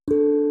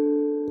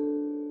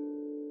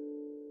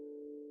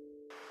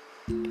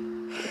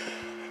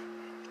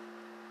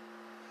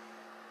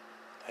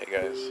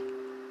guys.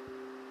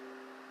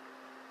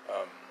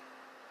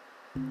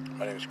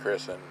 My name is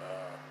Chris, and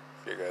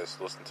if you guys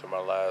listened to my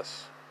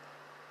last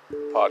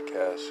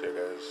podcast, you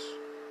guys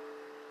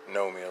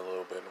know me a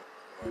little bit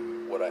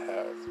and what I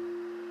have.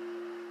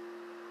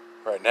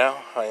 Right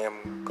now, I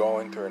am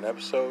going through an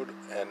episode,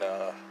 and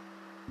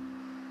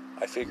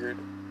I figured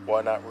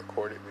why not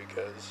record it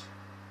because,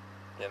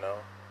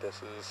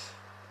 this is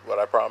what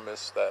I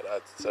promised that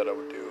I said I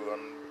would do on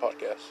the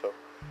podcast. So,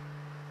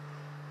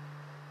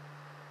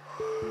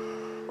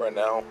 right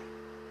now, I'm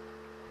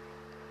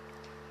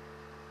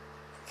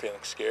feeling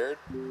scared.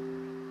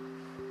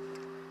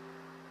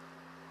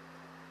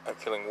 I'm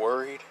feeling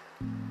worried.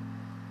 And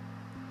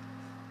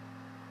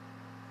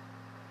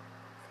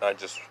I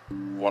just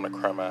want to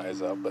cry my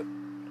eyes out, but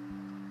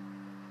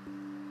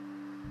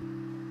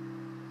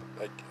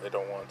I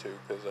don't want to,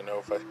 because I know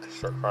if I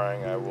start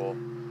crying, I will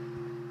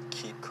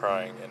keep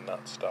crying and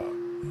not stop,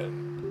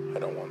 and I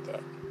don't want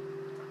that.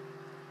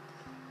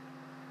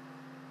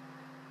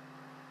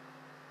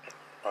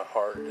 My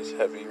heart is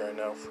heavy right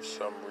now for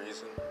some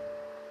reason.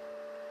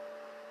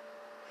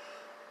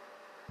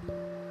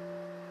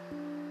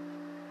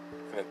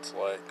 And it's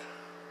like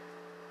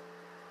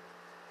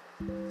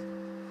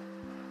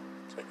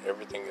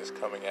everything is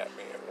coming at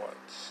me at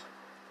once.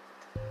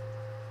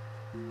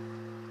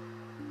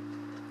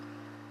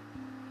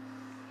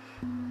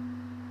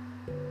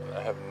 And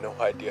I have no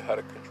idea how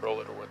to control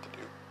it or what to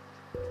do.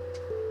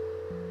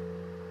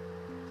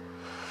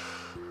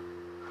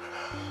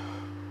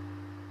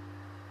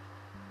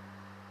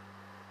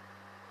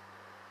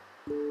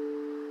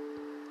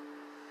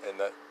 And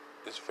that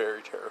is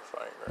very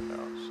terrifying right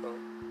now, so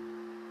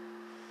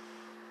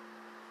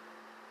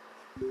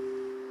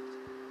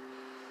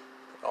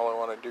all I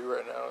want to do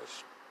right now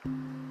is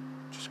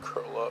just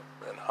curl up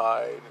and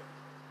hide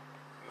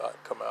and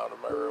not come out of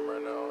my room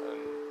right now.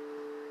 And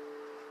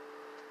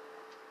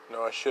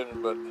no, I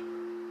shouldn't, but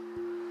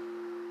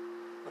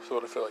that's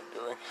what I feel like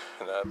doing,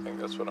 and I think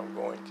that's what I'm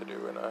going to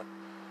do, and I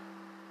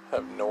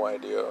have no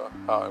idea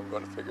how I'm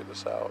going to figure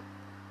this out.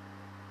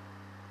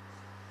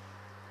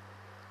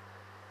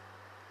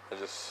 I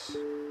just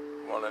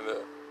wanted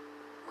to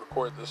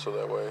record this so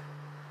that way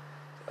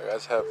you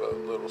guys have a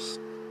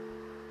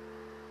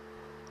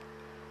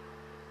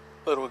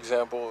little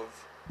example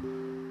of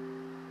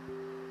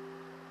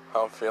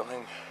how I'm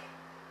feeling.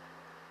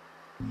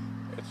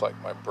 It's like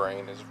my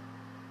brain is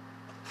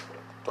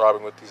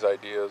throbbing with these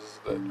ideas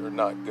that are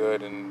not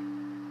good, and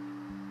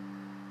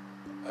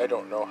I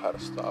don't know how to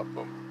stop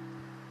them.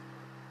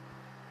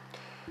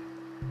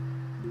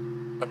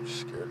 I'm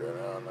just scared right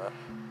now, and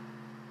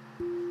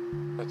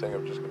I think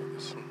I'm just gonna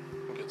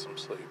get some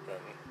sleep,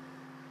 and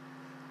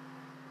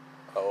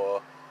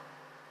I'll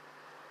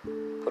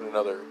put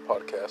another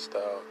podcast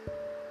out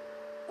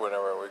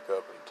whenever I wake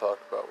up and talk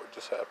about what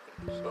just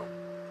happened. So